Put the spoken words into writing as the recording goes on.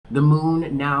The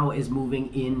moon now is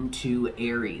moving into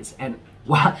Aries, and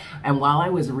while I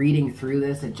was reading through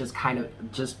this and just kind of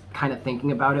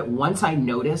thinking about it, once I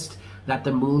noticed that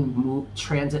the moon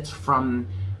transits from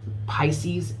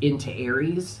Pisces into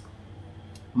Aries,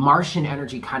 Martian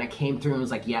energy kind of came through and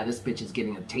was like, yeah, this bitch is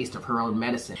getting a taste of her own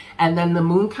medicine. And then the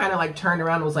moon kind of like turned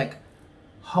around and was like,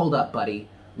 hold up, buddy,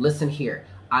 listen here,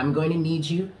 I'm going to need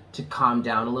you to calm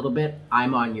down a little bit.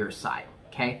 I'm on your side,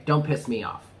 okay? Don't piss me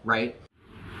off, right?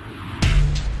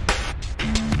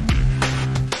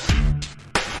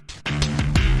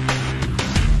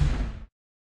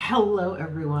 Hello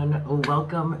everyone,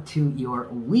 welcome to your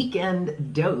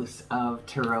weekend dose of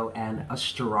tarot and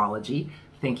astrology.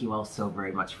 Thank you all so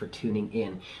very much for tuning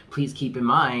in. Please keep in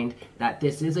mind that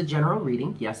this is a general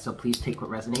reading, yes, so please take what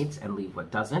resonates and leave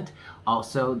what doesn't.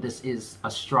 Also, this is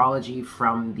astrology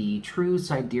from the True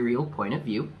Sidereal point of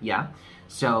view, yeah.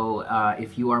 So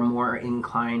if you are more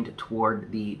inclined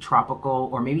toward the tropical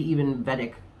or maybe even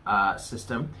Vedic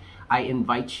system, I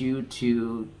invite you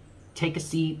to take a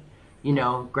seat, you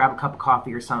know, grab a cup of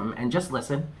coffee or something and just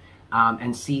listen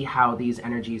and see how these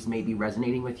energies may be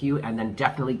resonating with you, and then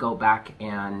definitely go back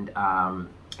and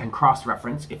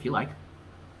cross-reference if you like.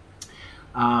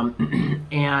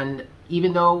 And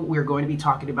even though we're going to be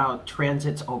talking about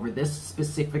transits over this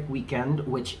specific weekend,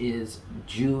 which is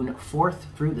June 4th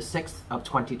through the 6th of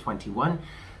 2021,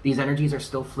 these energies are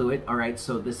still fluid, all right?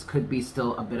 So this could be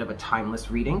still a bit of a timeless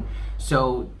reading.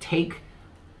 So take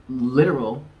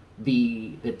literal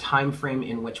the time frame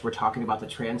in which we're talking about the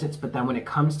transits, but then when it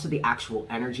comes to the actual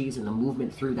energies and the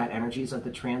movement through that energies of the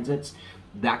transits,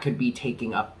 that could be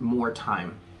taking up more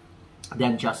time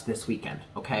than just this weekend,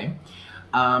 okay?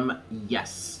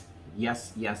 Yes.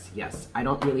 I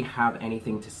don't really have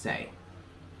anything to say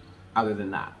other than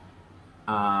that.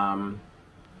 Other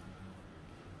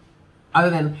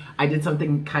than I did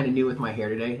something kind of new with my hair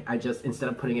today. I just, instead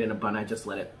of putting it in a bun, I just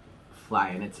let it fly,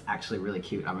 and it's actually really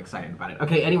cute. I'm excited about it.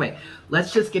 Okay, anyway,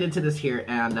 let's just get into this here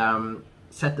and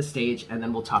set the stage, and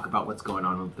then we'll talk about what's going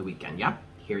on with the weekend, yeah?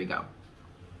 Here we go.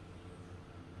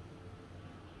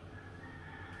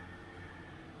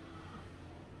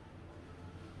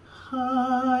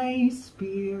 Hi,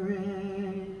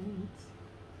 Spirit.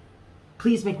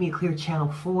 Please make me a clear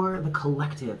channel for the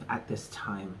collective at this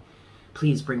time.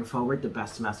 Please bring forward the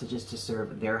best messages to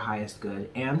serve their highest good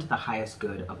and the highest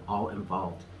good of all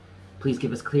involved. Please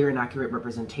give us clear and accurate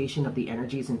representation of the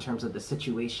energies in terms of the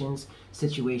situations,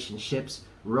 situationships,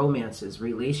 romances,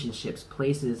 relationships,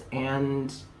 places,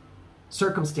 and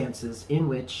circumstances in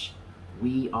which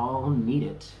we all need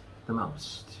it the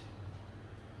most.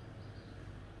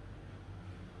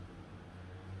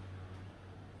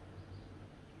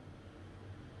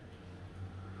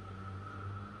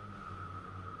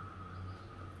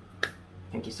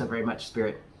 Thank you so very much,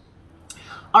 Spirit.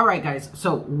 All right, guys,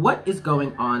 so what is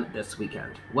going on this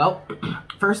weekend? Well,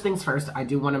 first things first, I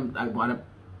want to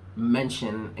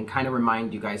mention and kind of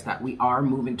remind you guys that we are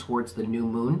moving towards the new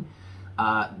moon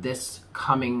this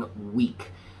coming week.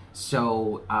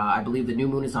 So I believe the new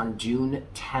moon is on June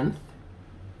 10th,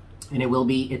 and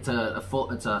it's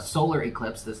a solar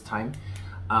eclipse this time,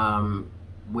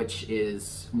 which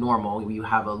is normal. You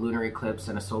have a lunar eclipse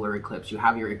and a solar eclipse. You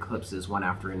have your eclipses one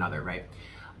after another, right?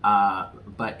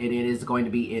 But it is going to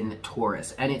be in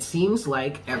Taurus. And it seems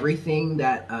like everything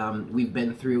that we've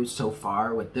been through so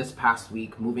far with this past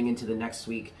week, moving into the next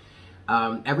week,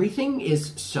 everything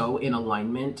is so in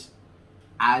alignment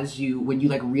when you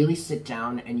like really sit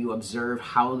down and you observe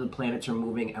how the planets are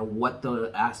moving and what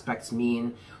the aspects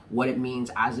mean, what it means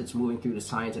as it's moving through the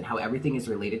signs and how everything is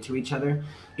related to each other.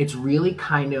 It's really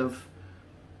kind of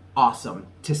awesome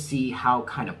to see how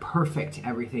kind of perfect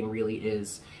everything really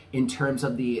is in terms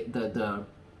of the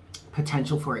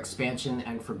potential for expansion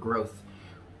and for growth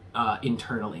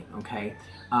internally, okay?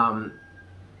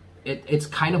 It's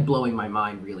kind of blowing my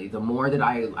mind, really. The more that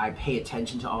I pay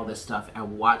attention to all this stuff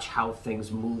and watch how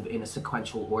things move in a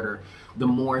sequential order, the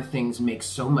more things make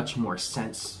so much more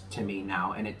sense to me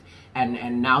now.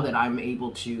 And now that I'm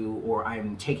able to, or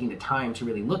I'm taking the time to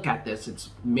really look at this, it's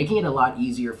making it a lot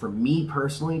easier for me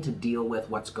personally to deal with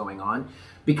what's going on,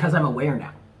 because I'm aware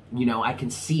now. You know, I can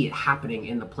see it happening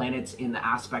in the planets, in the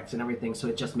aspects and everything, so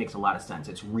it just makes a lot of sense.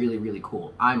 It's really, really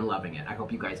cool. I'm loving it. I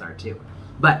hope you guys are too.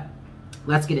 But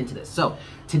let's get into this. So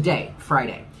today,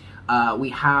 Friday, we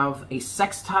have a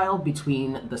sextile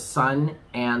between the sun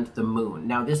and the moon.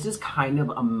 Now, this is kind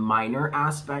of a minor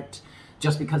aspect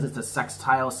just because it's a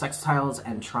sextile. Sextiles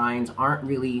and trines aren't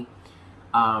really,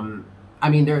 I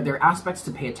mean, they're aspects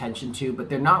to pay attention to, but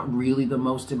they're not really the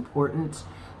most important.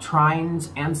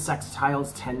 Trines and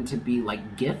sextiles tend to be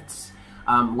like gifts.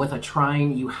 With a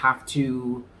trine, you have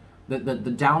to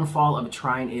the downfall of a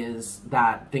trine is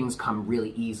that things come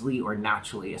really easily or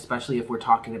naturally, especially if we're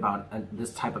talking about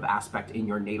this type of aspect in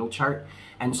your natal chart.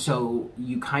 And so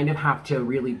you kind of have to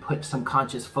really put some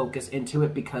conscious focus into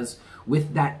it, because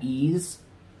with that ease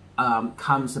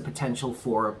comes the potential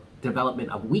for development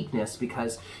of weakness,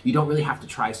 because you don't really have to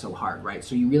try so hard, right?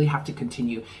 So you really have to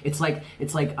continue. It's like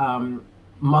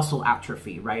muscle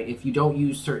atrophy, right? If you don't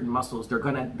use certain muscles, they're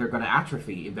gonna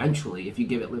atrophy eventually if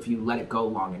you let it go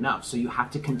long enough. So you have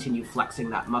to continue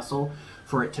flexing that muscle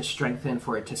for it to strengthen,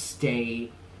 for it to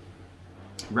stay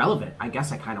relevant, I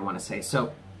guess I kind of want to say.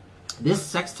 So this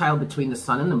sextile between the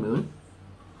sun and the moon,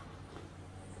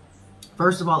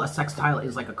 first of all, a sextile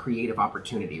is like a creative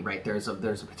opportunity, right? There's a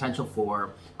potential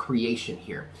for creation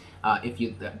here. If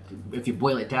you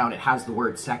boil it down, it has the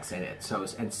word sex in it. So,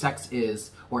 and sex is,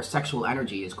 or sexual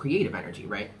energy is creative energy,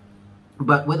 right?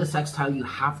 But with a sextile, you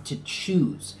have to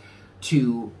choose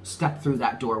to step through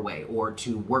that doorway or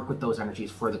to work with those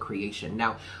energies for the creation.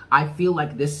 Now, I feel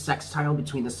like this sextile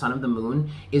between the sun and the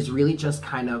moon is really just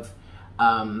kind of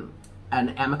an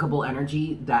amicable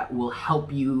energy that will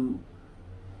help you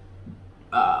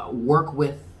work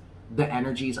with the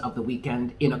energies of the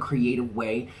weekend in a creative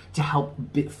way to help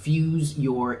fuse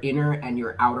your inner and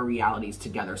your outer realities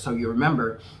together. So you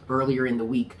remember earlier in the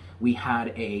week, we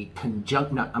had a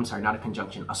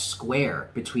a square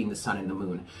between the sun and the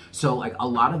moon. So like a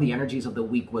lot of the energies of the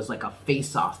week was like a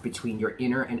face-off between your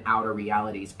inner and outer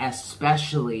realities,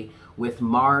 especially with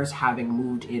Mars having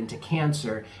moved into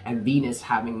Cancer and Venus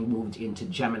having moved into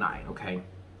Gemini, okay?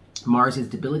 Mars is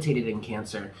debilitated in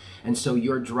Cancer, and so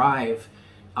your drive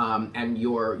and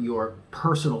your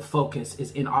personal focus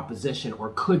is in opposition,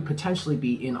 or could potentially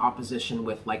be in opposition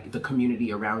with like the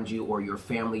community around you, or your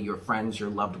family, your friends, your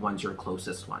loved ones, your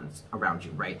closest ones around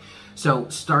you, right? So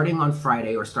starting on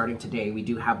Friday, or starting today, we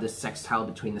do have this sextile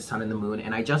between the sun and the moon,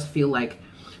 and I just feel like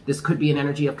this could be an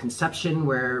energy of conception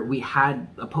where we had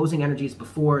opposing energies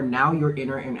before. Now your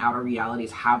inner and outer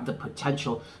realities have the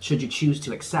potential, should you choose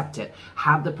to accept it,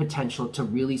 have the potential to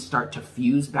really start to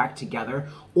fuse back together,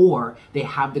 or they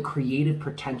have the creative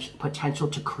potential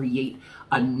to create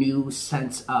a new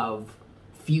sense of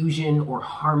fusion or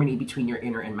harmony between your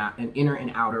inner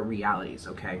and outer realities,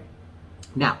 okay?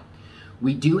 Now,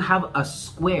 we do have a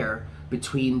square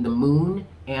between the moon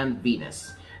and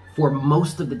Venus for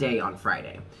most of the day on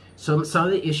Friday. So some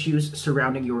of the issues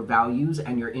surrounding your values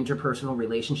and your interpersonal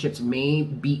relationships may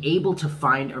be able to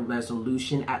find a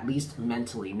resolution, at least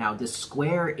mentally. Now, this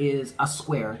square is a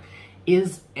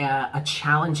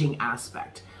challenging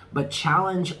aspect, but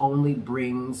challenge only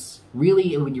brings,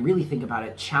 really, when you really think about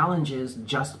it, challenges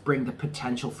just bring the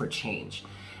potential for change.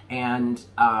 And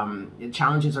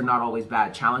challenges are not always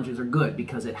bad. Challenges are good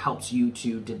because it helps you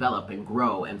to develop and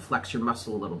grow and flex your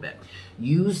muscle a little bit.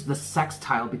 Use the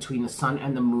sextile between the sun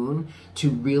and the moon to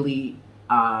really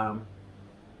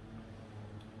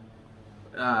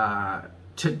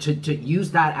to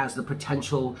use that as the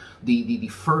potential, the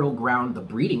fertile ground, the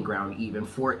breeding ground even,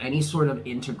 for any sort of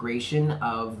integration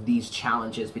of these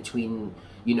challenges between,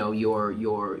 you know,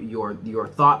 your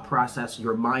thought process,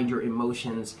 your mind, your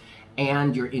emotions,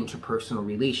 and your interpersonal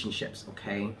relationships,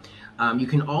 okay? You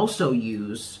can also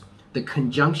use the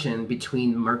conjunction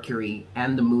between Mercury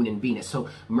and the moon and Venus. So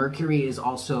Mercury is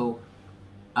also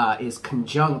is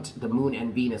conjunct the moon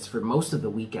and Venus for most of the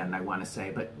weekend, I want to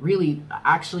say, but really,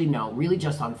 actually no, really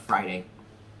just on Friday.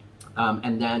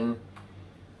 And then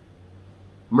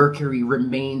Mercury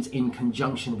remains in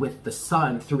conjunction with the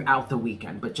sun throughout the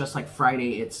weekend, but just like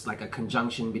Friday, it's like a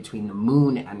conjunction between the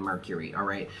moon and Mercury, all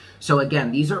right? So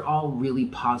again, these are all really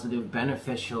positive,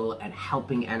 beneficial, and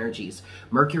helping energies.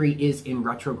 Mercury is in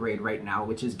retrograde right now,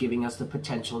 which is giving us the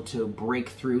potential to break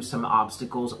through some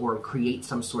obstacles or create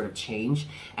some sort of change.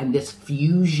 And this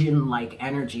fusion-like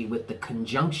energy with the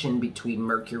conjunction between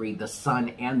Mercury, the sun,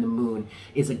 and the moon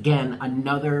is, again,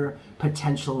 another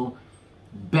potential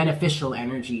beneficial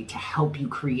energy to help you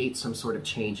create some sort of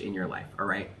change in your life, all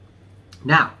right?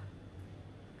 Now,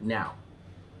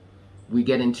 we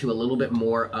get into a little bit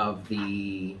more of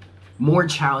the more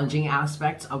challenging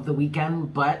aspects of the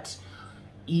weekend, but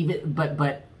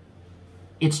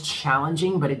it's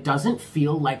challenging, but it doesn't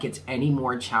feel like it's any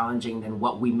more challenging than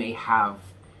what we may have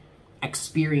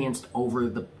experienced over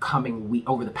the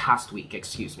past week,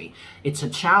 excuse me. It's a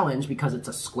challenge because it's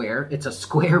a square. It's a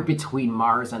square between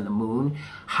Mars and the moon.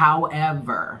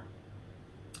 However,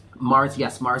 Mars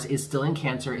is still in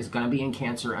Cancer, is going to be in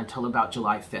Cancer until about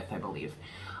July 5th, I believe.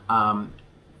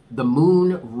 The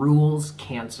moon rules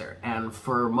Cancer, and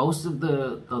for most of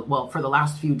for the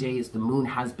last few days, the moon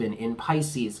has been in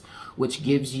Pisces, which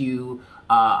gives you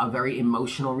a very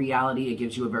emotional reality. It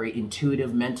gives you a very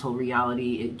intuitive mental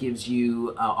reality. It gives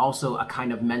you also a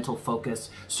kind of mental focus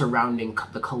surrounding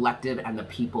the collective and the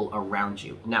people around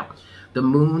you. Now, the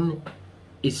moon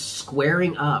is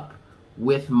squaring up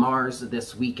with Mars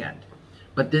this weekend.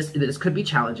 But this could be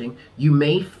challenging. You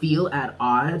may feel at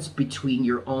odds between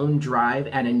your own drive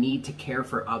and a need to care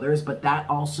for others, but that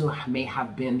also may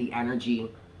have been the energy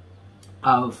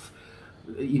of,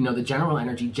 you know, the general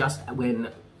energy just when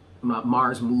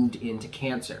Mars moved into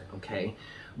Cancer, okay?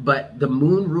 But the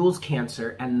moon rules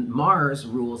Cancer and Mars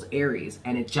rules Aries,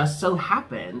 and it just so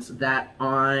happens that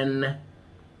on,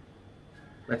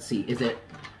 let's see, is it,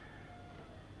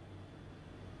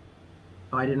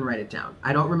 oh, I didn't write it down.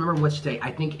 I don't remember which day.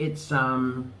 I think it's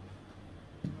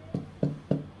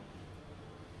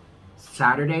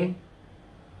Saturday,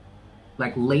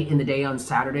 like late in the day on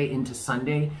Saturday into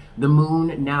Sunday. The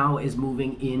moon now is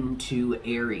moving into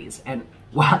Aries, and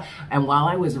while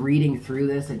I was reading through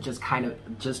this and just kind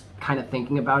of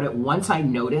thinking about it, once I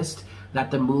noticed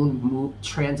that the moon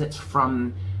transits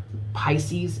from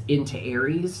Pisces into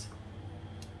Aries,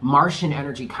 Martian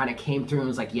energy kind of came through and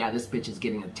was like, yeah, this bitch is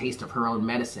getting a taste of her own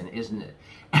medicine, isn't it?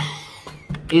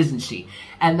 Isn't she?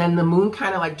 And then the moon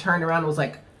kind of like turned around and was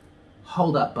like,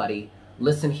 hold up, buddy.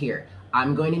 Listen here.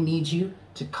 I'm going to need you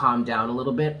to calm down a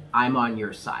little bit. I'm on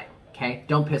your side, okay?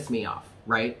 Don't piss me off,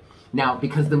 right? Now,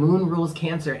 because the moon rules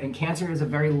Cancer, and Cancer is a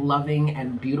very loving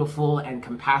and beautiful and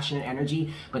compassionate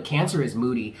energy, but Cancer is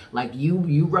moody. Like,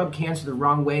 you rub Cancer the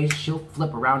wrong way, she'll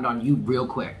flip around on you real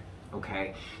quick,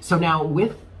 okay? So now,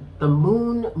 with the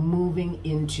moon moving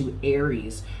into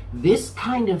Aries, this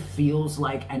kind of feels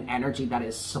like an energy that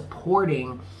is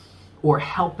supporting or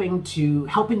helping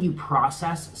you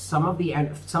process some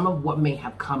of what may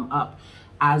have come up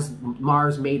as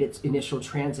Mars made its initial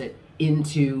transit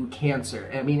into Cancer.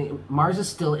 I mean, Mars is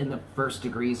still in the first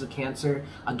degrees of Cancer.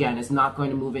 Again, it's not going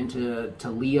to move into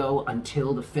Leo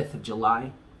until the 5th of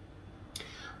July.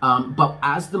 But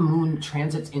as the moon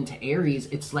transits into Aries,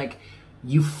 it's like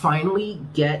you finally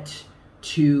get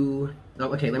to,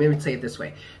 okay, let me say it this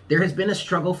way. There has been a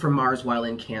struggle for Mars while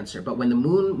in Cancer, but when the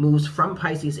moon moves from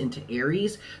Pisces into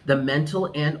Aries, the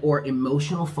mental and or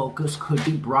emotional focus could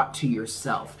be brought to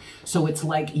yourself. So it's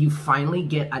like you finally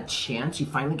get a chance, you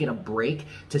finally get a break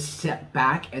to step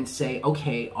back and say,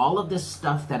 okay, all of this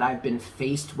stuff that I've been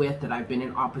faced with, that I've been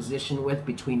in opposition with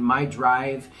between my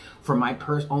drive for my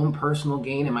own personal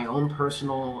gain and my own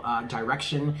personal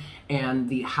direction, and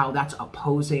how that's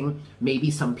opposing maybe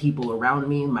some people around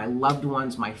me, my loved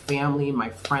ones, my family, my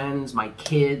friends, my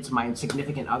kids, my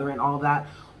significant other, and all of that.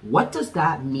 What does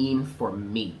that mean for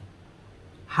me?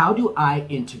 How do I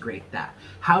integrate that?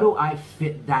 How do I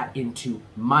fit that into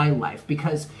my life?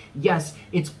 Because yes,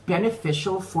 it's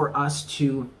beneficial for us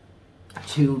to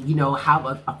you know, have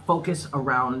a focus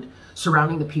around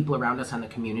surrounding the people around us and the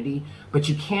community, but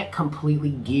you can't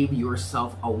completely give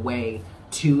yourself away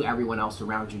to everyone else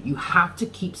around you. You have to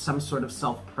keep some sort of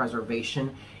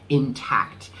self-preservation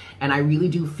intact. And I really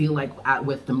do feel like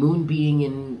with the moon being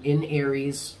in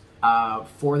Aries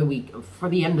for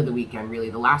the end of the weekend, really,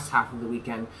 the last half of the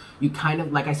weekend, you kind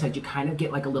of, like I said, you kind of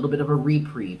get like a little bit of a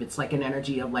reprieve. It's like an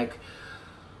energy of like,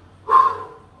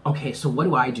 okay, so what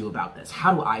do I do about this?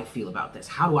 How do I feel about this?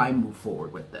 How do I move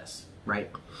forward with this,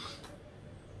 right?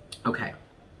 Okay.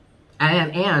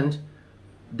 And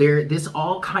this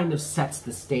all kind of sets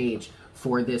the stage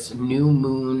for this new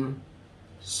moon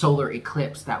solar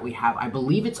eclipse that we have. I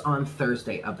believe it's on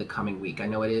Thursday of the coming week. I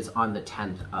know it is on the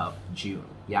 10th of June,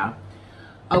 yeah?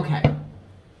 Okay.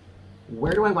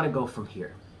 Where do I want to go from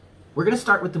here? We're going to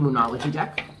start with the Moonology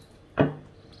deck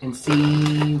and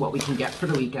see what we can get for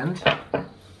the weekend.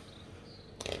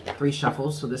 3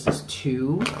 shuffles, so this is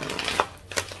 2,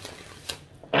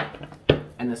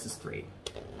 and this is 3.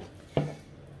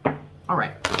 All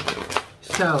right,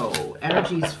 so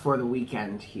energies for the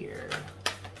weekend here.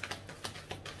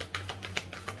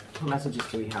 What messages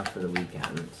do we have for the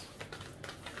weekend?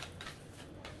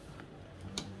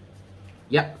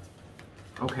 Yep,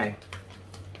 okay.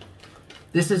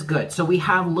 This is good. So we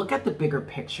have, look at the bigger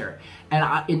picture.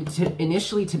 And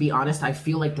initially, to be honest, I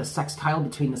feel like the sextile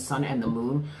between the sun and the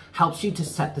moon helps you to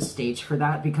set the stage for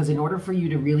that, because in order for you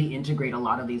to really integrate a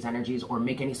lot of these energies or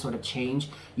make any sort of change,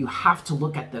 you have to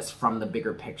look at this from the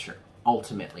bigger picture,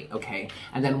 ultimately, okay?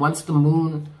 And then once the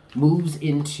moon moves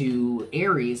into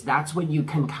Aries, that's when you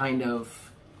can kind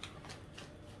of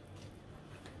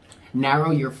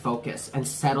narrow your focus and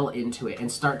settle into it and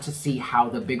start to see how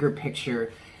the bigger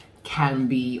picture can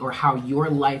be, or how your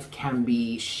life can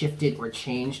be shifted or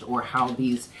changed, or how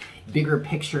these bigger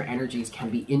picture energies can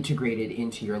be integrated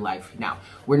into your life. Now,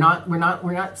 we're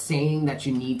not saying that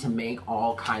you need to make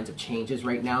all kinds of changes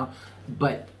right now,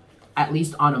 but at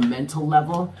least on a mental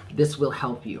level, this will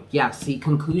help you. Yeah, see,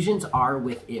 conclusions are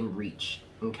within reach.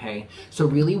 Okay, so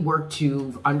really work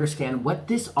to understand what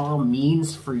this all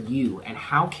means for you and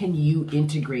how can you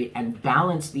integrate and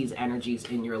balance these energies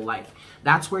in your life.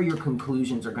 That's where your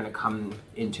conclusions are going to come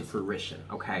into fruition.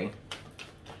 Okay,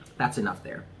 that's enough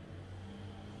there.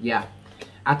 Yeah.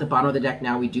 At the bottom of the deck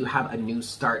now, we do have a new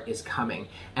start is coming.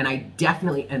 And I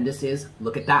definitely, and this is,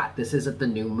 look at that, this is at the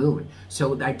new moon.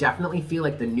 So I definitely feel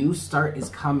like the new start is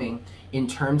coming in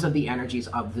terms of the energies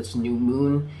of this new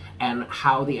moon and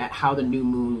how the new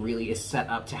moon really is set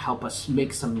up to help us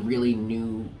make some really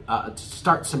new,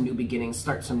 start some new beginnings,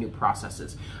 start some new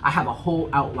processes. I have a whole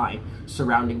outline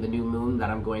surrounding the new moon that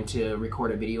I'm going to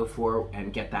record a video for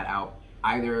and get that out.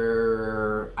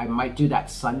 Either I might do that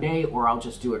Sunday or I'll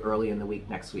just do it early in the week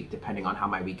next week, depending on how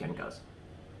my weekend goes.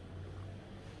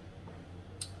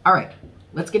 All right,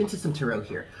 let's get into some tarot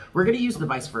here. We're going to use the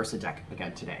vice versa deck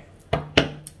again today.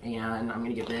 And I'm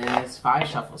going to give this 5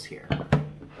 shuffles here.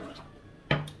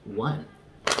 1.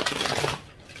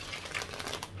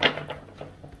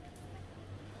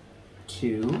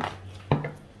 2.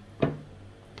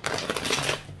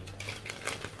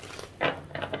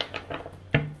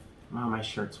 Oh, my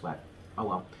shirt's wet. Oh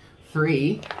well.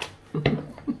 3.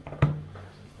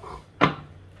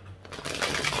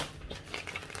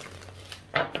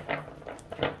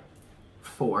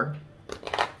 4.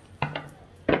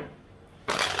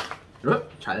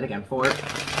 Oop, try that again. 4.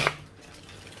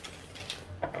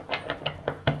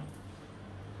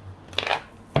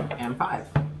 And 5.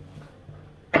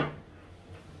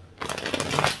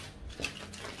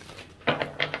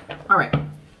 All right.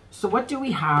 So what do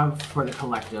we have for the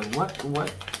collective? What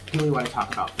do we want to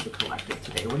talk about for the collective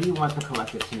today? What do you want the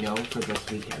collective to know for this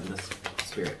weekend, this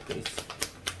spirit, please?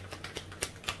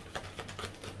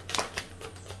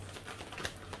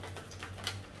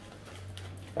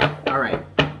 All right.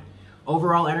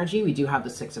 Overall energy, we do have the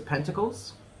 6 of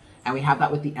Pentacles, and we have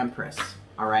that with the Empress.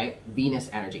 All right. Venus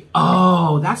energy.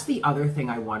 Oh, that's the other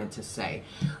thing I wanted to say.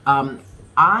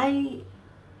 I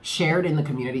shared in the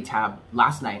community tab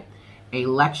last night a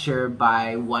lecture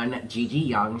by one Gigi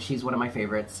Young. She's one of my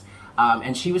favorites.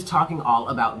 And she was talking all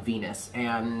about Venus.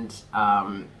 And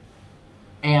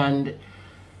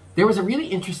there was a really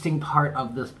interesting part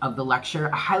of the lecture.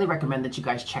 I highly recommend that you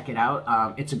guys check it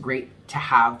out. It's a great to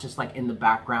have just like in the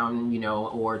background, you know,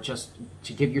 or just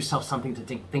to give yourself something to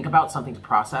think about, something to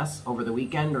process over the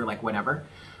weekend or like whenever.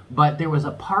 But there was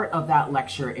a part of that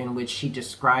lecture in which she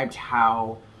described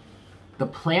how the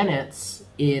planets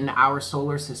in our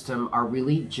solar system are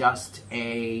really just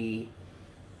a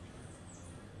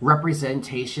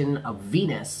representation of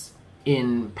Venus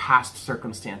in past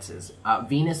circumstances.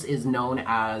 Venus is known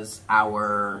as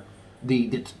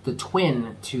the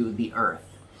twin to the Earth.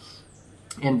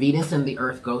 And Venus and the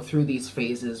Earth go through these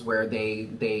phases where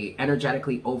they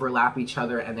energetically overlap each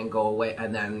other and then go away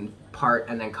and then part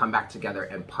and then come back together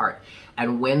and part.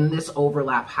 And when this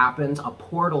overlap happens, a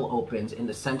portal opens in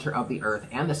the center of the Earth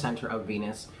and the center of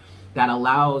Venus that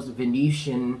allows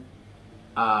Venusian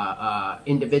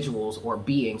individuals or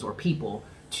beings or people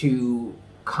to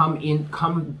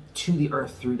come to the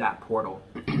Earth through that portal.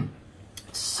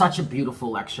 Such a beautiful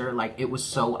lecture. Like, it was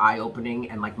so eye-opening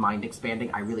and like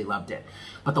mind-expanding. I really loved it.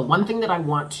 But the one thing that I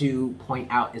want to point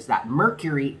out is that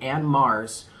Mercury and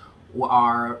Mars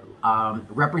are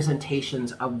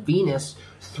representations of Venus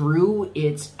through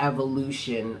its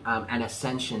evolution and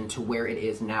ascension to where it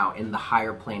is now in the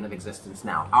higher plane of existence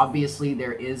now. Obviously,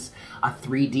 there is a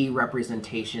 3D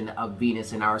representation of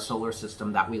Venus in our solar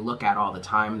system that we look at all the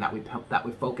time, that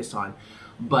we focus on,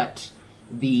 but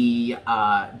the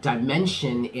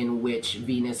dimension in which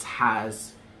Venus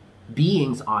has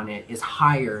beings on it is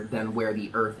higher than where the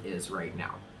Earth is right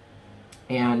now.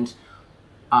 And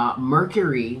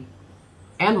Mercury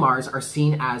and Mars are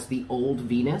seen as the old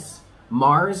Venus.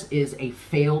 Mars is a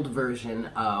failed version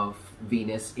of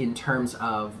Venus in terms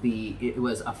of it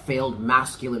was a failed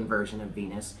masculine version of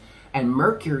Venus. And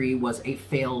Mercury was a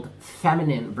failed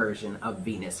feminine version of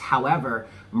Venus. However,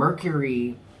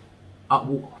 Mercury,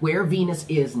 where Venus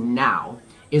is now,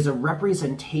 is a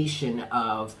representation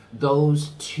of those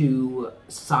two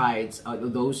sides,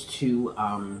 those two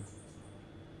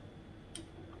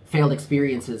failed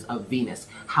experiences of Venus.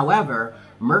 However,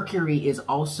 Mercury is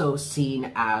also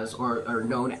seen as, or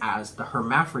known as, the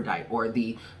hermaphrodite, or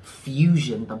the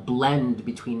fusion, the blend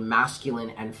between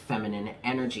masculine and feminine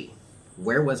energy.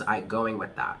 Where was I going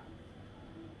with that?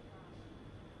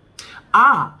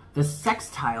 The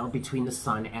sextile between the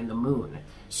sun and the moon.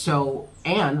 So,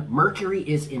 and Mercury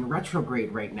is in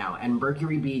retrograde right now, and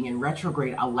Mercury being in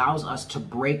retrograde allows us to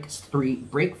break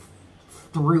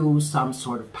through some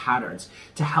sort of patterns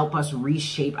to help us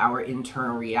reshape our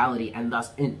internal reality and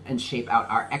thus and shape out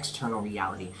our external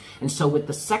reality. And so with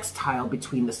the sextile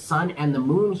between the sun and the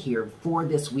moon here for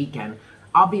this weekend,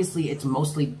 obviously it's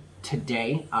mostly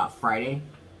today, Friday,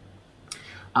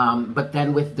 but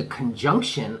then with the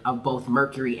conjunction of both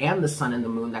Mercury and the sun and the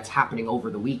moon that's happening over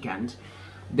the weekend,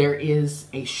 there is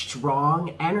a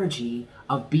strong energy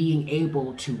of being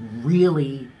able to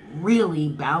really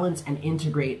balance and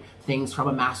integrate things from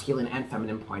a masculine and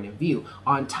feminine point of view.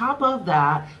 On top of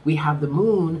that, we have the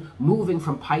moon moving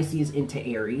from Pisces into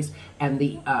Aries, and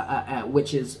the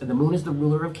moon is the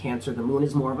ruler of Cancer. The moon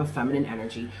is more of a feminine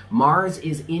energy. Mars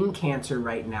is in Cancer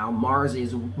right now.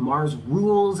 Mars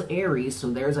rules Aries, so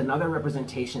there's another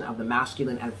representation of the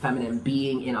masculine and feminine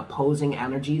being in opposing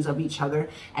energies of each other,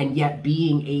 and yet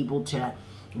being able to,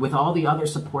 with all the other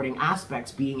supporting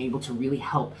aspects, being able to really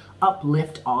help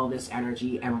uplift all this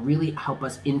energy and really help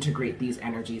us integrate these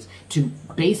energies to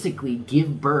basically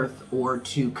give birth or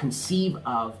to conceive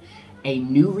of a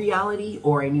new reality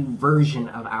or a new version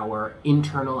of our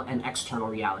internal and external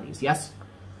realities. Yes?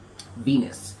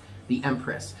 Venus, the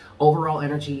Empress. Overall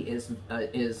energy is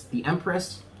the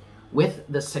Empress with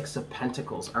the Six of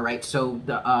Pentacles. All right, so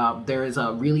there is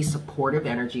a really supportive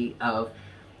energy of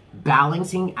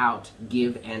balancing out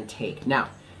give and take. Now,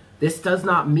 this does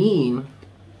not mean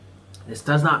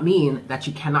that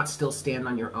you cannot still stand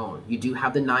on your own. You do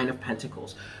have the Nine of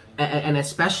Pentacles. And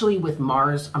especially with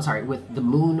with the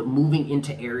moon moving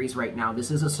into Aries right now, this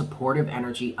is a supportive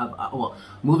energy of,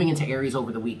 moving into Aries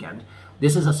over the weekend.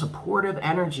 This is a supportive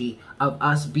energy of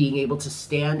us being able to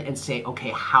stand and say,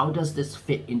 okay, how does this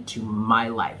fit into my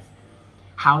life?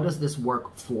 How does this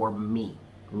work for me?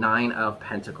 Nine of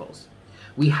Pentacles.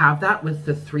 We have that with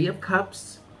the Three of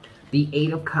Cups, the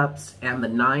Eight of Cups, and the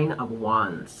Nine of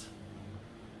Wands.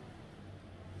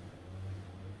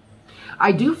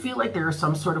 I do feel like there are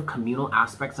some sort of communal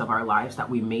aspects of our lives that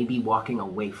we may be walking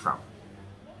away from,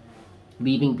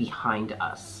 leaving behind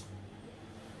us.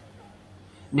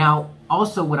 Now,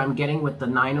 also what I'm getting with the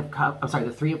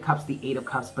the Three of Cups, the Eight of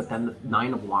Cups, but then the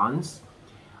Nine of Wands,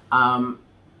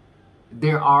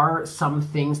 there are some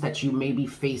things that you may be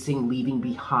facing leaving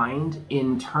behind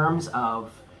in terms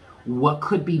of what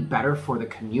could be better for the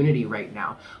community right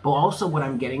now. But also what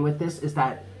I'm getting with this is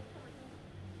that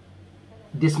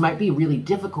this might be really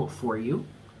difficult for you,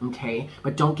 okay?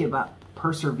 But don't give up.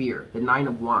 Persevere. The Nine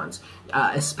of Wands.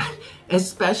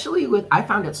 Especially with, I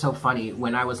found it so funny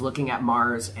when I was looking at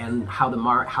Mars and how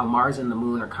Mars and the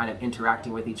moon are kind of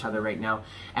interacting with each other right now.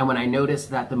 And when I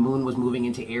noticed that the moon was moving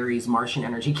into Aries, Martian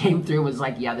energy came through and was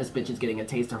like, yeah, this bitch is getting a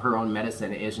taste of her own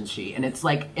medicine, isn't she? And it's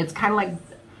like, it's kind of like,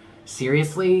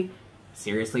 seriously,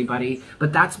 buddy?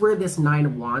 But that's where this Nine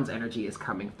of Wands energy is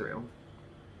coming through.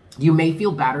 You may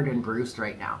feel battered and bruised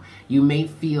right now. You may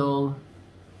feel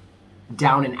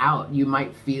down and out. You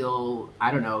might feel,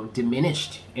 I don't know,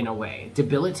 diminished in a way,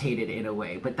 debilitated in a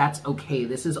way, but that's okay.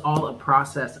 This is all a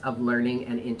process of learning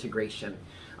and integration,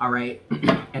 all right?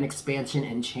 And expansion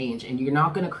and change. And you're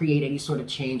not going to create any sort of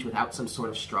change without some sort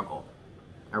of struggle,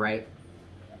 all right?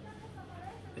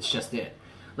 It's just it.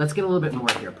 Let's get a little bit more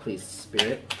here, please,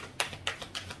 Spirit.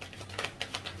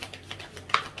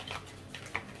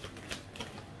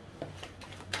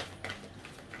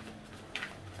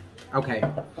 Okay.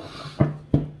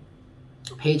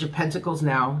 Page of Pentacles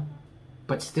now,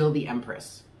 but still the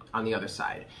Empress on the other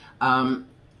side.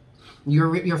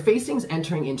 Your facing's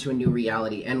entering into a new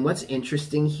reality. And what's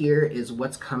interesting here is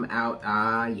what's come out.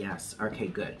 Yes. Okay,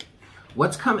 good.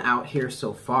 What's come out here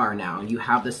so far now? You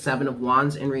have the Seven of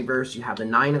Wands in reverse. You have the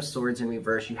Nine of Swords in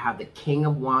reverse. You have the King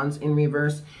of Wands in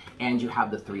reverse. And you have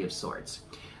the Three of Swords.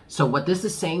 So what this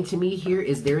is saying to me here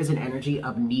is there is an energy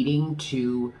of needing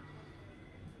to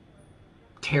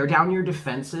tear down your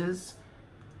defenses,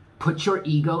 put your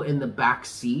ego in the back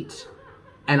seat,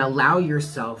 and allow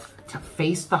yourself to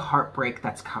face the heartbreak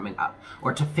that's coming up,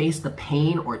 or to face the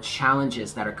pain or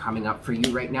challenges that are coming up for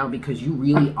you right now, because you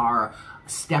really are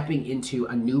stepping into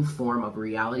a new form of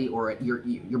reality, or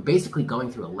you're basically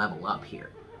going through a level up here.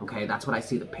 Okay, that's what I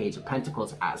see the Page of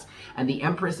Pentacles as. And the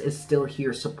Empress is still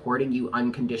here supporting you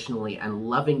unconditionally and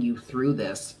loving you through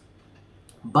this.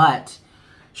 But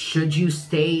should you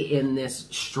stay in this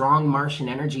strong Martian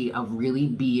energy of really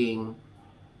being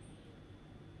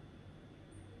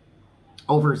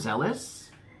overzealous,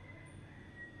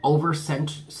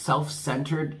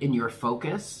 self-centered in your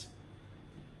focus,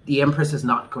 the Empress is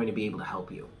not going to be able to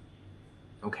help you.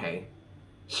 Okay?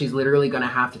 she's literally going to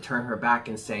have to turn her back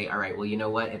and say, all right, well, you know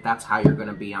what? If that's how you're going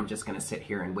to be, I'm just going to sit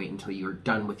here and wait until you're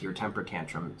done with your temper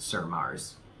tantrum, Sir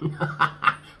Mars.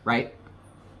 Right?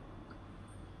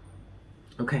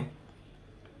 Okay.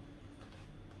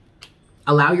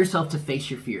 Allow yourself to face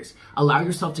your fears. Allow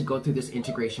yourself to go through this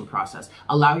integration process.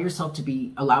 Allow yourself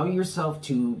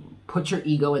to put your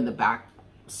ego in the back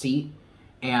seat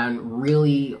and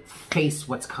really face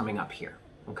what's coming up here.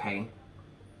 Okay?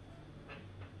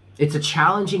 It's a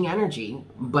challenging energy,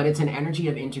 but it's an energy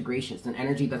of integration. It's an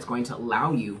energy that's going to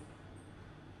allow you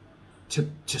to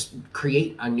just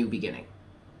create a new beginning,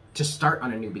 to start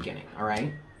on a new beginning, all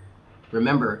right?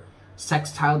 Remember,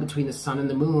 sextile between the sun and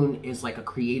the moon is like a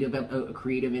creative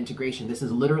integration. This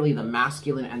is literally the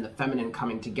masculine and the feminine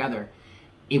coming together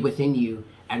within you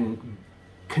and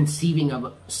conceiving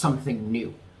of something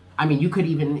new. I mean, you could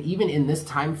even in this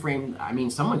time frame, I mean,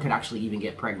 someone could actually even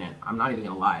get pregnant. I'm not even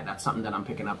gonna lie. That's something that I'm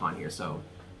picking up on here. So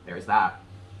there's that.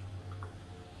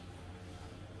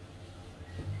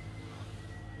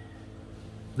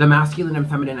 The masculine and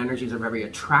feminine energies are very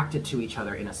attracted to each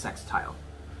other in a sextile.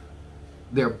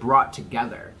 They're brought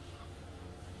together.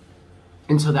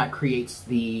 And so that creates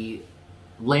the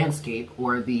landscape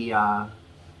or the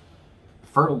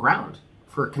fertile ground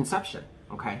for conception,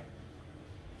 okay?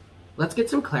 Let's get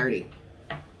some clarity.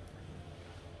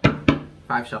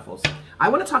 5 shuffles. I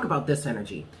want to talk about this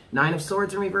energy. 9 of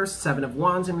Swords in reverse, 7 of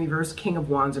Wands in reverse, King of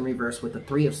Wands in reverse with the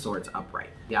 3 of Swords upright.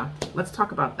 Yeah? Let's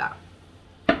talk about that.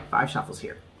 5 shuffles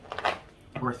here.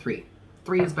 Or 3.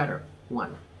 3 is better.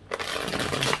 1.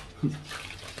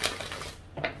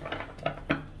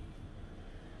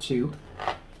 2.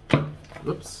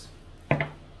 Whoops.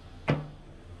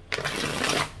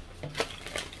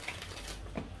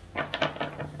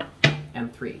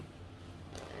 And 3.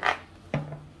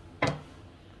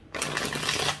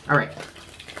 All right.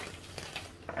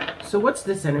 So what's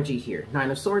this energy here?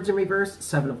 9 of Swords in reverse,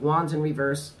 7 of Wands in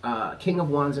reverse, King of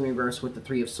Wands in reverse with the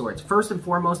 3 of Swords. First and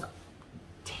foremost,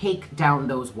 take down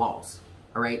those walls.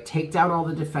 All right, take down all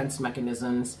the defense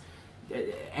mechanisms.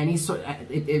 Any sort,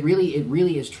 it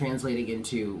really is translating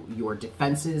into your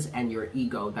defenses and your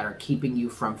ego that are keeping you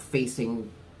from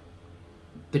facing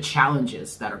the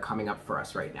challenges that are coming up for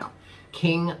us right now.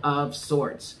 King of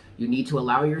Swords. You need to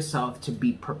allow yourself to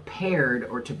be prepared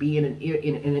or to be in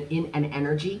an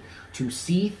energy to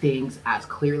see things as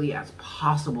clearly as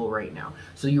possible right now.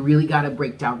 So you really got to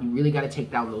break down, you really got to take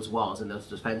down those walls and those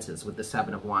defenses with the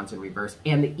 7 of Wands in reverse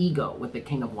and the ego with the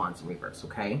King of Wands in reverse,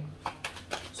 okay?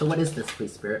 So what is this,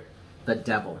 please, Spirit? The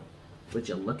Devil. Would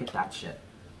you look at that shit?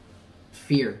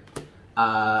 Fear.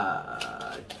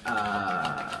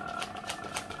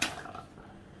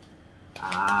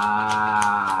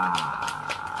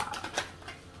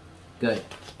 Good.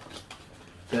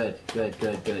 Good.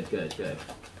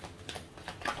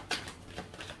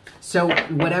 So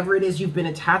whatever it is you've been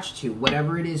attached to,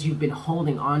 whatever it is you've been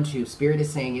holding on to, Spirit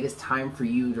is saying it is time for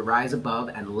you to rise above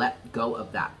and let go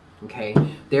of that, okay?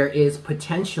 There is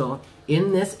potential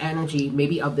in this energy,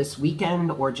 maybe of this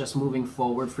weekend or just moving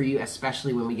forward for you,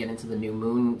 especially when we get into the new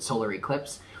moon solar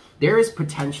eclipse. There is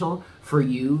potential for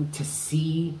you to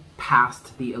see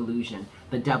past the illusion,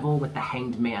 the devil with the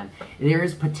hanged man. There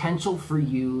is potential for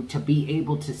you to be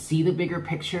able to see the bigger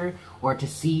picture or to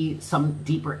see some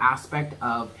deeper aspect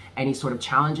of any sort of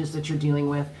challenges that you're dealing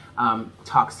with,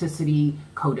 toxicity,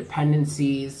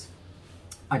 codependencies,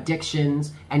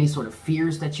 addictions, any sort of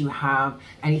fears that you have,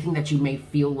 anything that you may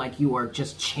feel like you are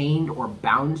just chained or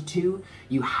bound to.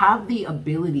 You have the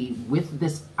ability with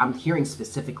this, I'm hearing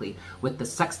specifically, with the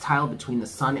sextile between the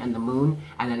sun and the moon,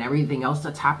 and then everything else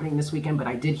that's happening this weekend, but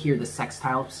I did hear the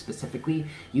sextile specifically.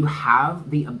 You have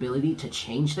the ability to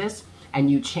change this, and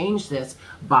you change this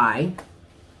by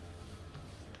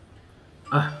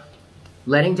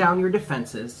letting down your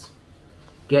defenses,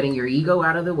 getting your ego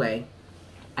out of the way,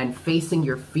 and facing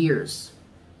your fears,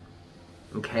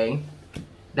 okay?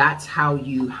 That's how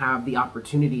you have the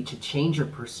opportunity to change your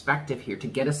perspective here, to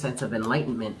get a sense of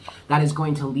enlightenment that is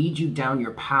going to lead you down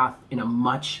your path in a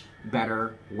much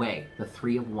better way. The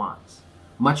 3 of Wands.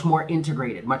 Much more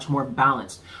integrated, much more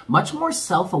balanced, much more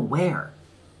self-aware.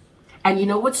 And you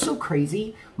know what's so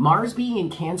crazy? Mars being in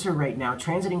Cancer right now,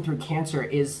 transiting through Cancer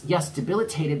is, yes,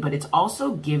 debilitated, but it's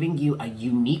also giving you a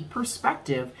unique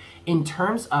perspective in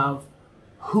terms of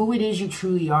who it is you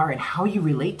truly are and how you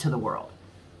relate to the world.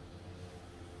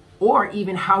 Or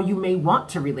even how you may want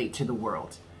to relate to the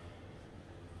world.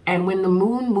 And when the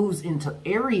moon moves into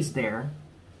Aries there,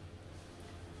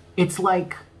 it's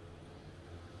like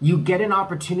you get an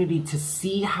opportunity to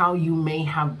see how you may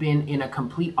have been in a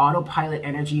complete autopilot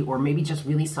energy or maybe just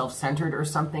really self-centered or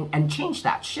something and change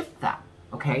that, shift that,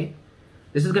 okay?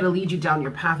 This is going to lead you down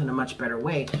your path in a much better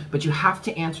way, but you have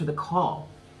to answer the call.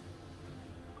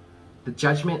 The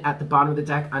Judgment at the bottom of the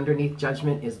deck, underneath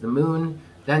Judgment is the Moon,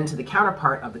 then to the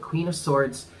counterpart of the Queen of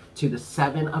Swords, to the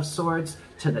Seven of Swords,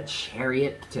 to the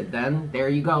Chariot, to then, there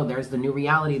you go, there's the new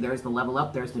reality, there's the level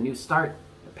up, there's the new start,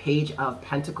 the Page of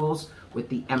Pentacles with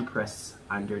the Empress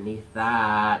underneath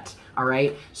that. All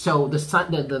right, so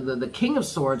the King of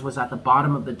Swords was at the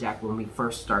bottom of the deck when we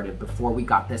first started, before we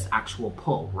got this actual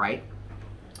pull, right?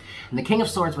 And the King of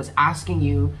Swords was asking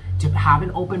you to have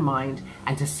an open mind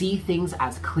and to see things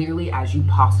as clearly as you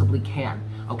possibly can,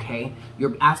 okay?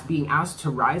 You're being asked to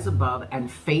rise above and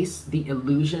face the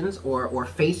illusions or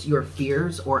face your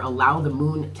fears or allow the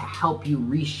moon to help you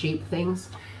reshape things.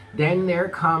 Then there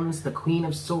comes the Queen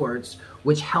of Swords,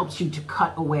 which helps you to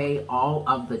cut away all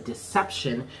of the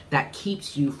deception that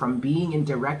keeps you from being in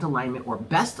direct alignment or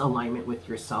best alignment with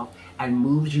yourself and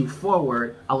moves you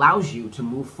forward, allows you to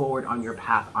move forward on your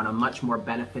path on a much more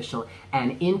beneficial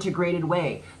and integrated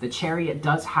way. The Chariot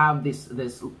does have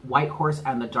this white horse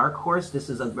and the dark horse. This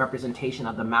is a representation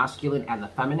of the masculine and the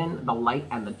feminine, the light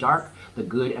and the dark, the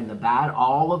good and the bad,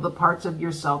 all of the parts of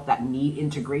yourself that need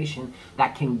integration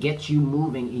that can get you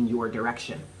moving in your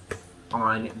direction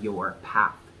on your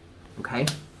path, okay?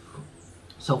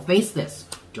 So face this.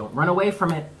 Don't run away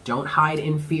from it. Don't hide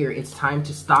in fear. It's time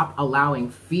to stop allowing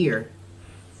fear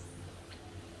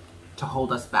to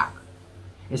hold us back.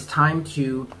 It's time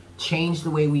to change the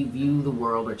way we view the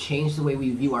world or change the way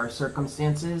we view our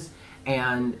circumstances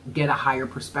and get a higher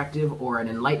perspective or an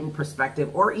enlightened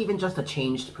perspective or even just a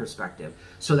changed perspective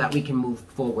so that we can move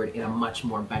forward in a much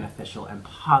more beneficial and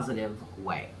positive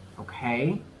way,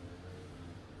 okay?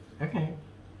 Okay.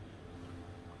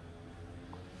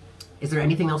 Is there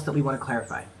anything else that we want to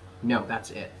clarify? No,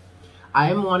 that's it. I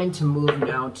am wanting to move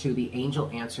now to the Angel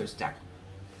Answers deck.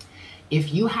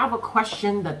 If you have a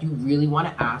question that you really want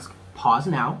to ask, pause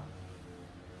now.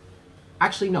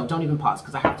 Actually, no, don't even pause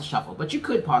because I have to shuffle. But you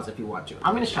could pause if you want to.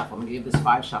 I'm going to shuffle. I'm going to give this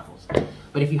 5 shuffles.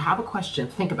 But if you have a question,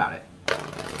 think about it.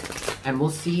 And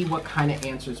we'll see what kind of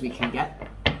answers we can get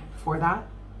for that.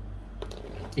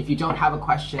 If you don't have a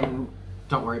question,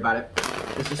 don't worry about it.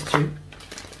 This is 2.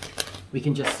 We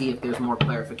can just see if there's more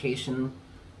clarification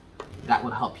that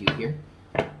will help you here.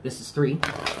 This is 3.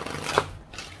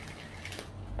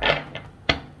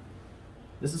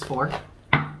 This is 4.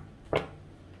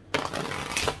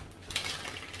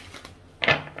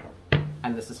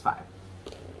 And this is 5.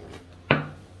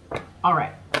 All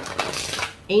right.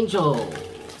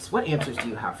 Angels, what answers do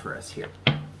you have for us here?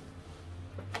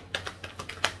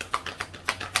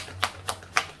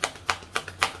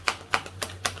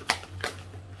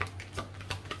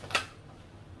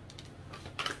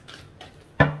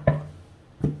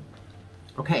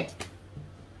 Okay.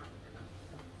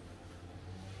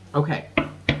 Okay.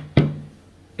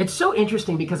 It's so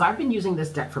interesting because I've been using this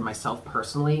deck for myself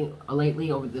personally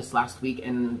lately over this last week,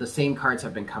 and the same cards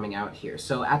have been coming out here.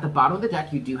 So at the bottom of the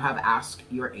deck, you do have Ask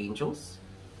Your Angels.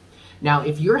 Now,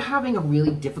 if you're having a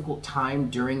really difficult time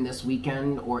during this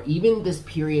weekend or even this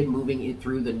period moving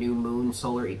through the new moon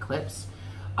solar eclipse,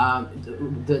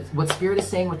 what Spirit is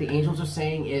saying, what the angels are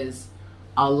saying is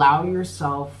allow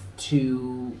yourself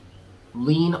to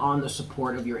lean on the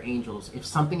support of your angels. If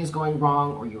something is going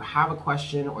wrong or you have a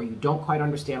question or you don't quite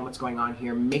understand what's going on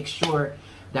here, make sure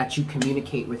that you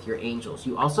communicate with your angels.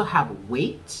 You also have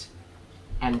wait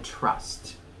and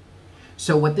trust.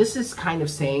 So what this is kind of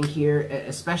saying here,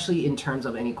 especially in terms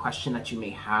of any question that you may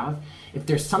have, if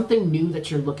there's something new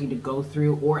that you're looking to go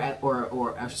through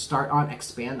or start on,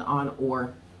 expand on,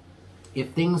 or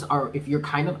if things are, if you're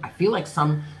kind of, I feel like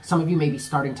some of you may be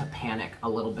starting to panic a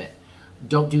little bit.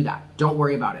 Don't do that. Don't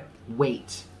worry about it.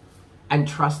 Wait and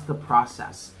trust the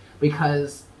process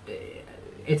because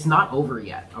it's not over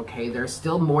yet, okay? There's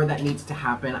still more that needs to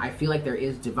happen. I feel like there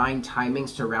is divine timing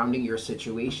surrounding your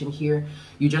situation here.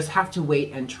 You just have to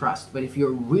wait and trust. But if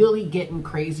you're really getting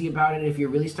crazy about it, if you're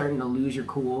really starting to lose your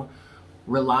cool,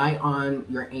 rely on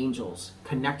your angels.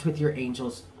 Connect with your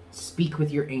angels. Speak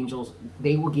with your angels.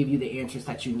 They will give you the answers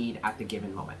that you need at the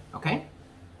given moment, okay?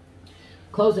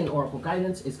 Closing Oracle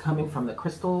guidance is coming from the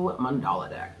Crystal Mandala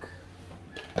deck.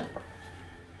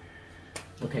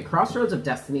 Okay, Crossroads of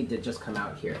Destiny did just come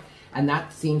out here. And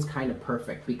that seems kind of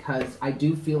perfect because I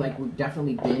do feel like we've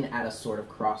definitely been at a sort of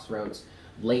crossroads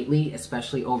lately,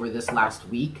 especially over this last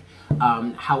week.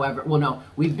 However, well, no,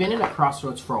 we've been in a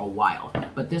crossroads for a while.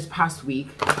 But this past week,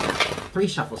 3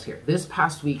 shuffles here. This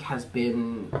past week has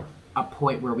been a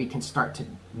point where we can start to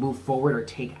move forward or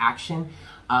take action.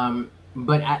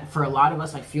 But for a lot of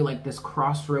us, I feel like this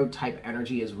crossroad type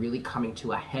energy is really coming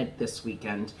to a head this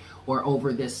weekend or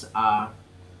over this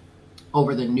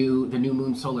over the new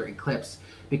moon solar eclipse,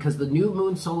 because the new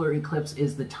moon solar eclipse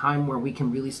is the time where we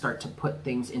can really start to put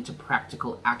things into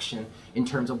practical action in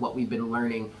terms of what we've been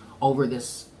learning over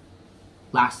this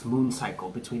last moon cycle,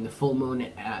 between the full moon,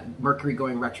 Mercury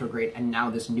going retrograde, and now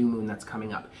this new moon that's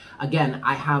coming up. Again,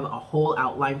 I have a whole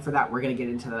outline for that. We're going to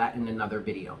get into that in another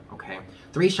video, okay?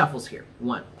 3 shuffles here.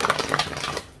 1,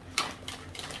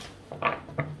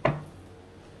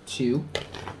 2,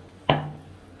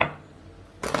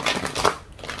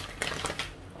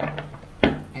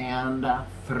 and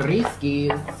 3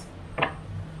 skis.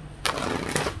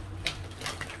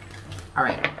 All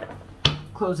right.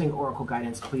 Closing oracle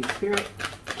guidance, please, Spirit.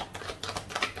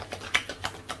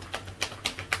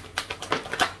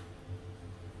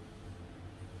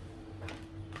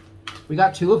 We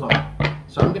got 2 of them,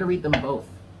 so I'm going to read them both.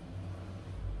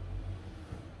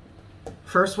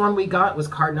 First one we got was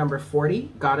card number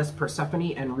 40, Goddess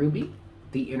Persephone and Ruby,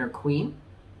 the Inner Queen.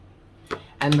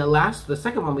 And the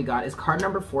second one we got is card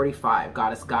number 45,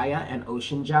 Goddess Gaia and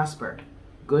Ocean Jasper,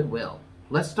 Goodwill.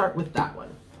 Let's start with that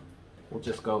one. We'll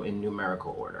just go in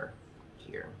numerical order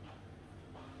here.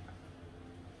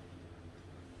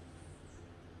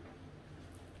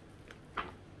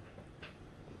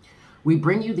 We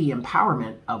bring you the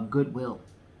empowerment of goodwill.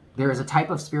 There is a type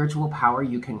of spiritual power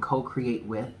you can co-create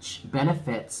which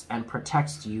benefits and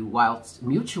protects you whilst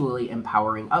mutually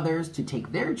empowering others to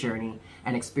take their journey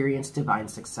and experience divine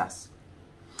success.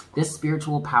 This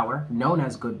spiritual power, known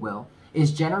as goodwill,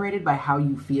 is generated by how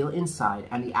you feel inside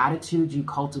and the attitude you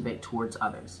cultivate towards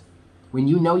others. When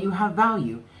you know you have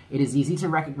value, it is easy to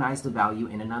recognize the value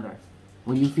in another.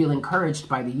 When you feel encouraged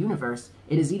by the universe,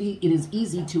 it is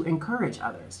easy to encourage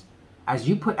others. As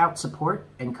you put out support,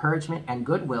 encouragement, and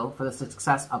goodwill for the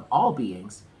success of all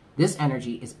beings, this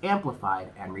energy is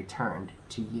amplified and returned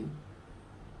to you.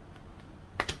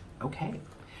 Okay,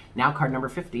 now card number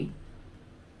 50,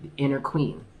 the Inner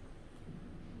Queen.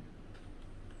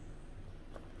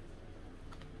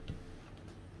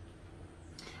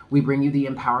 We bring you the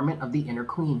empowerment of the Inner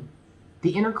Queen.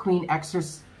 The Inner Queen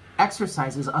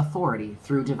exercises authority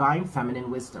through divine feminine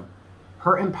wisdom.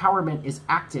 Her empowerment is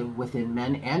active within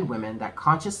men and women that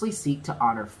consciously seek to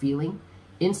honor feeling,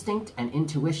 instinct, and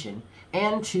intuition,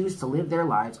 and choose to live their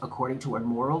lives according to a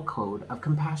moral code of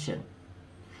compassion.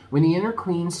 When the Inner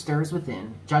Queen stirs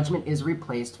within, judgment is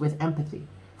replaced with empathy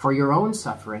for your own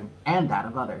suffering and that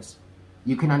of others.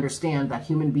 You can understand that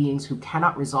human beings who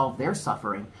cannot resolve their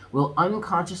suffering will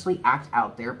unconsciously act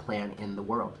out their plan in the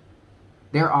world.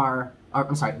 They are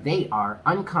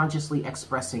unconsciously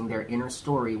expressing their inner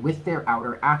story with their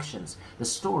outer actions, the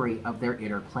story of their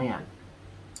inner plan.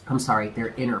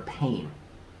 Their inner pain.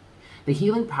 The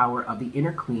healing power of the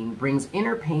Inner Queen brings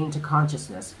inner pain to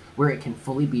consciousness where it can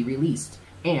fully be released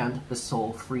and the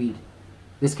soul freed.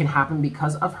 This can happen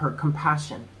because of her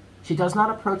compassion. She does not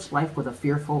approach life with a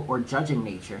fearful or judging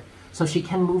nature, so she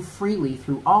can move freely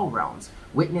through all realms,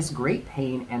 witness great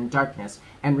pain and darkness,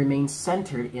 and remain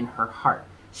centered in her heart,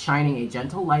 shining a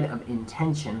gentle light of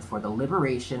intention for the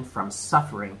liberation from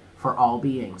suffering for all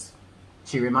beings.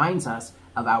 She reminds us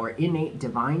of our innate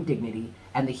divine dignity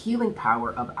and the healing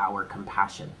power of our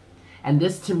compassion. And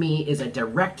this, to me, is a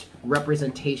direct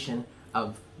representation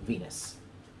of Venus,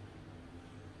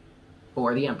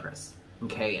 or the Empress.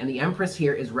 Okay, and the Empress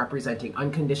here is representing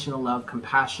unconditional love,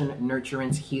 compassion,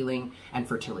 nurturance, healing, and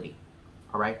fertility.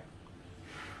 All right?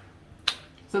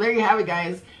 So there you have it,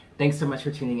 guys. Thanks so much for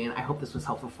tuning in. I hope this was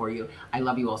helpful for you. I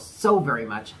love you all so very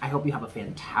much. I hope you have a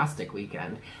fantastic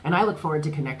weekend. And I look forward to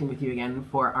connecting with you again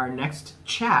for our next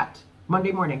chat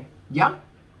Monday morning. Yeah?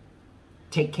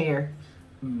 Take care.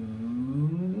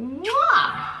 Mwah!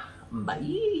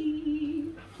 Bye.